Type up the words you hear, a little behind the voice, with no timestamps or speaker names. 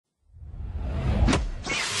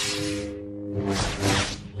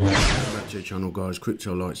to the channel, guys.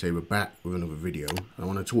 Crypto Lightsaber back with another video. I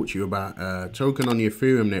want to talk to you about a token on the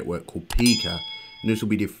Ethereum network called PIKA, and this will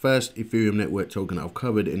be the first Ethereum network token that I've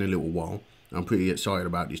covered in a little while. I'm pretty excited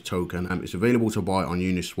about this token. It's available to buy on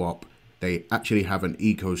Uniswap. They actually have an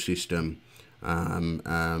ecosystem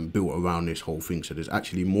built around this whole thing, so there's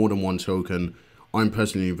actually more than one token. I'm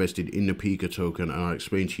personally invested in the PIKA token, and I'll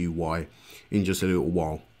explain to you why in just a little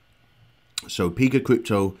while. So PIKA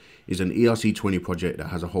Crypto is an ERC20 project that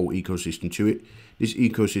has a whole ecosystem to it. This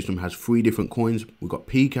ecosystem has 3 different coins. We've got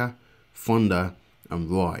PIKA, Thunder, and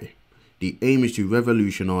RAI. The aim is to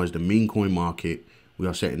revolutionize the meme coin market. We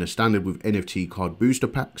are setting a standard with NFT card booster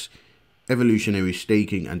packs, evolutionary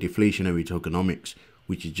staking, and deflationary tokenomics,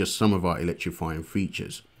 which is just some of our electrifying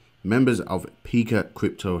features. Members of PIKA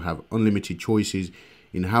Crypto have unlimited choices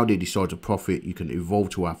in how they decide to profit. You can evolve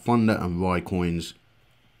to our Thunder and RAI coins.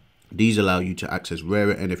 These allow you to access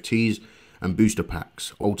rarer NFTs and booster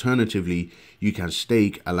packs. Alternatively, you can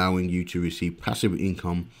stake, allowing you to receive passive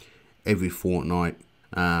income every fortnight.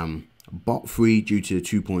 Bot free due to the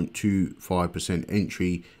 2.25%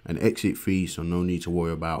 entry and exit fee, so no need to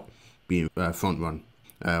worry about being front run.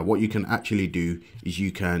 What you can actually do is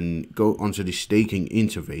you can go onto the staking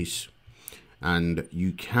interface and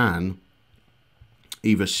you can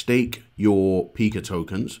either stake your PIKA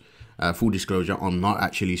tokens. Full disclosure, I'm not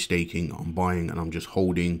actually staking, I'm buying and I'm just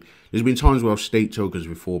holding. There's been times where I've staked tokens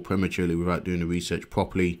before prematurely without doing the research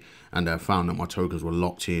properly, and I found that my tokens were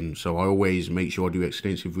locked in. So I always make sure I do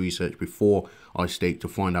extensive research before I stake to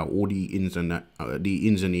find out all the ins and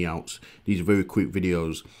the outs. These are very quick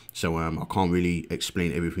videos, so I can't really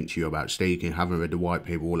explain everything to you about staking. Haven't read the white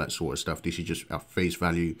paper, all that sort of stuff. This is just at face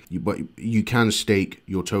value. But you can stake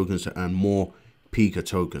your tokens to earn more PIKA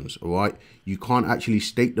tokens. All right, you can't actually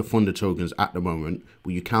stake the Thunder tokens at the moment,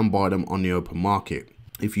 but you can buy them on the open market.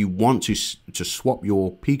 If you want to swap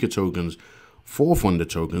your PIKA tokens for Thunder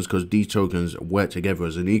tokens, because these tokens work together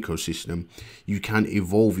as an ecosystem, you can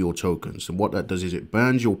evolve your tokens. And what that does is it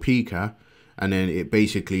burns your PIKA and then it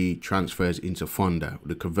basically transfers into Thunder.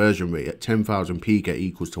 The conversion rate at 10,000 PIKA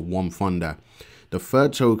equals to 1 Thunder. The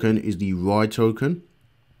third token is the RAI token,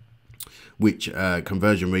 which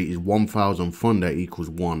conversion rate is 1,000 Thunder equals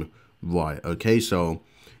 1 RAI. Okay, so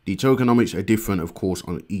the tokenomics are different, of course,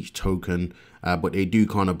 on each token, but they do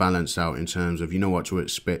kind of balance out in terms of you know what to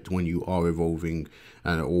expect when you are evolving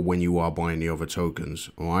or when you are buying the other tokens.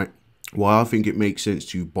 All right, well, I think it makes sense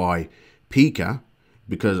to buy PIKA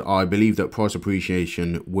because I believe that price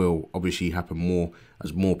appreciation will obviously happen more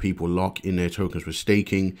as more people lock in their tokens for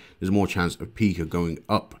staking. There's more chance of PIKA going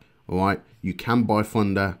up. All right, you can buy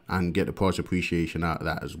Thunder and get the price appreciation out of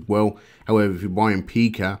that as well. However, if you're buying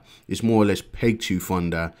PIKA, it's more or less pegged to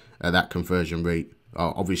Thunder. That conversion rate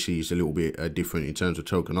obviously is a little bit different in terms of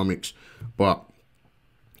tokenomics, but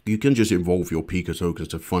you can just evolve your PIKA tokens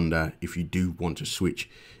to Thunder if you do want to switch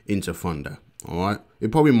into Thunder. All right,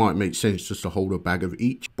 it probably might make sense just to hold a bag of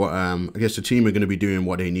each, but I guess the team are going to be doing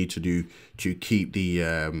what they need to do to keep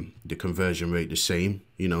the conversion rate the same.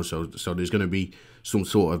 You know, so there's going to be some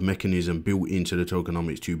sort of mechanism built into the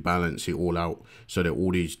tokenomics to balance it all out, so that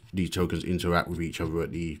all these tokens interact with each other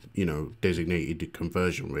at the designated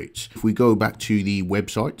conversion rates. If we go back to the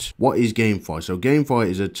website, what is GameFi? So GameFi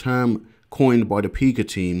is a term coined by the PIKA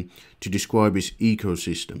team to describe its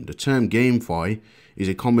ecosystem. The term GameFi is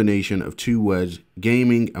a combination of 2 words,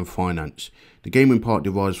 gaming and finance. The gaming part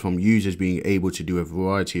derives from users being able to do a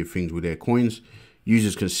variety of things with their coins.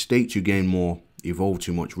 Users can stake to gain more, evolve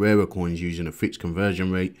to much rarer coins using a fixed conversion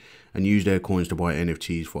rate, and use their coins to buy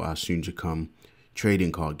NFTs for our soon to come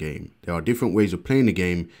trading card game. There are different ways of playing the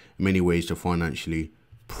game, and many ways to financially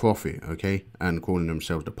profit, okay, and calling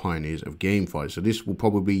themselves the pioneers of GameFi. So this will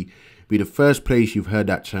probably be the first place you've heard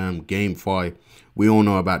that term, GameFi. We all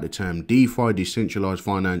know about the term DeFi, decentralized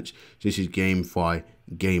finance. This is GameFi,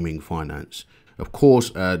 gaming finance. Of course,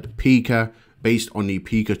 PIKA, based on the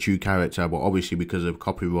Pikachu character, but obviously because of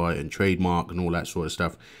copyright and trademark and all that sort of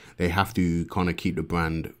stuff, they have to kind of keep the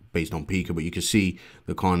brand based on PIKA. But you can see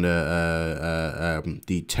the kind of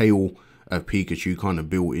the tail of Pikachu kind of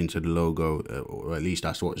built into the logo, or at least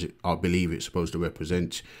that's what I believe it's supposed to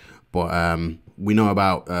represent. But we know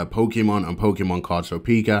about Pokemon and Pokemon cards. So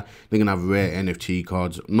PIKA, they're gonna have rare NFT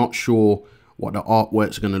cards. Not sure what the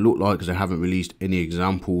artwork's gonna look like because they haven't released any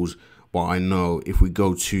examples. But I know if we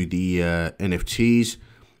go to the NFTs,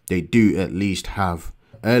 they do at least have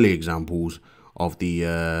early examples of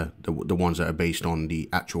the ones that are based on the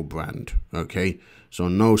actual brand. Okay, so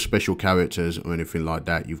no special characters or anything like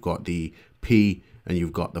that. You've got the P and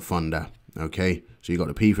you've got the Thunder. Okay, so you've got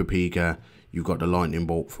the P for PIKA, You've got the lightning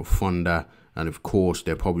bolt for Thunder, and of course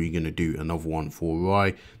they're probably going to do another one for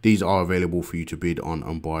Rye. These are available for you to bid on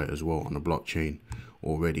and buy as well on the blockchain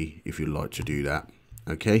already if you'd like to do that.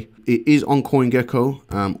 Okay, it is on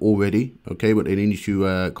CoinGecko already, okay, but they need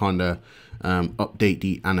to kind of update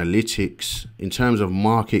the analytics. In terms of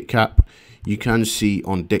market cap, you can see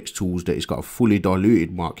on Dex Tools that it's got a fully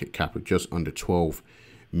diluted market cap of just under 12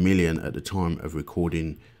 million at the time of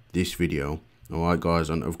recording this video. All right, guys,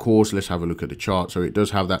 and of course, let's have a look at the chart. So it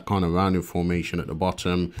does have that kind of rounded formation at the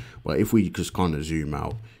bottom, but if we just kind of zoom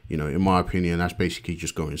out, you know, in my opinion, that's basically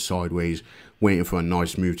just going sideways, waiting for a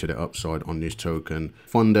nice move to the upside on this token.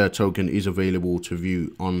 Thunder token is available to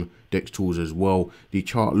view on Dex Tools as well. The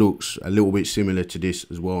chart looks a little bit similar to this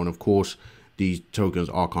as well, and of course, these tokens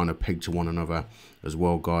are kind of pegged to one another as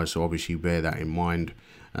well, guys, so obviously bear that in mind.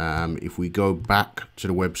 If we go back to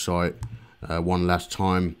the website one last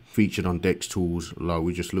time, featured on Dex Tools, like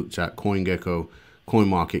we just looked at, CoinGecko,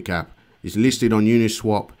 CoinMarketCap, is listed on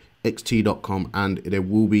Uniswap, xt.com, and there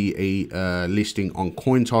will be a listing on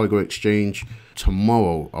CoinTiger Exchange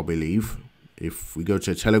tomorrow, I believe. If we go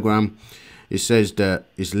to Telegram, it says that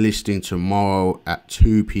it's listing tomorrow at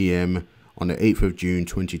 2 p.m. on the 8th of June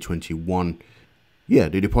 2021. Yeah,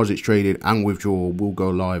 the deposits traded and withdrawal will go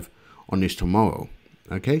live on this tomorrow.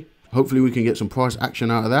 Okay, hopefully we can get some price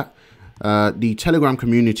action out of that. The Telegram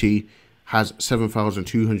community has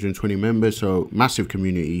 7,220 members, so massive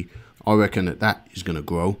community. I reckon that is going to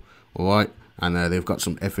grow. All right, and they've got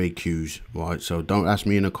some FAQs, right? So don't ask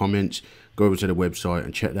me in the comments. Go over to the website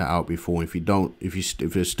and check that out before. If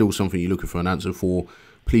there's still something you're looking for an answer for,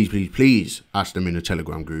 please ask them in the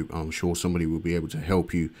Telegram group. I'm sure somebody will be able to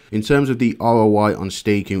help you. In terms of the ROI on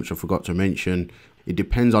staking, which I forgot to mention, it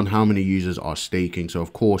depends on how many users are staking. So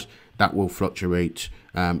of course that will fluctuate.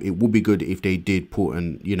 It would be good if they did put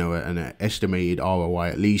an estimated ROI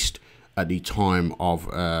at least at the time of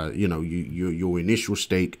your initial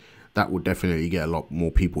stake. That would definitely get a lot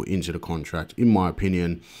more people into the contract, in my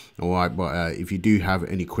opinion. All right, but if you do have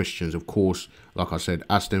any questions, of course, like I said,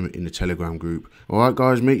 ask them in the Telegram group. All right,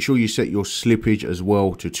 guys, make sure you set your slippage as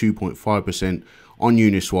well to 2.5% on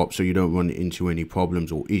Uniswap so you don't run into any problems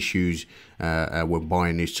or issues when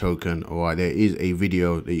buying this token. All right, there is a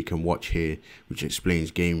video that you can watch here which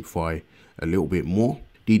explains GameFi a little bit more.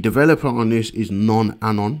 The developer on this is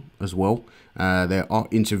non-anon as well. There are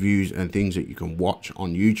interviews and things that you can watch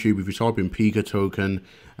on YouTube. If you type in PIKA token,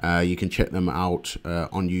 you can check them out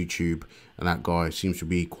on YouTube. And that guy seems to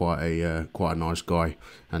be quite a nice guy,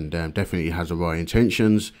 and definitely has the right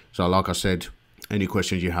intentions. So like I said, any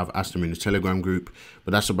questions you have, ask them in the Telegram group.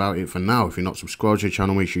 But that's about it for now. If you're not subscribed to the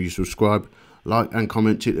channel, make sure you subscribe, like and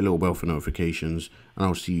comment, hit the little bell for notifications, and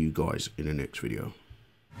I'll see you guys in the next video.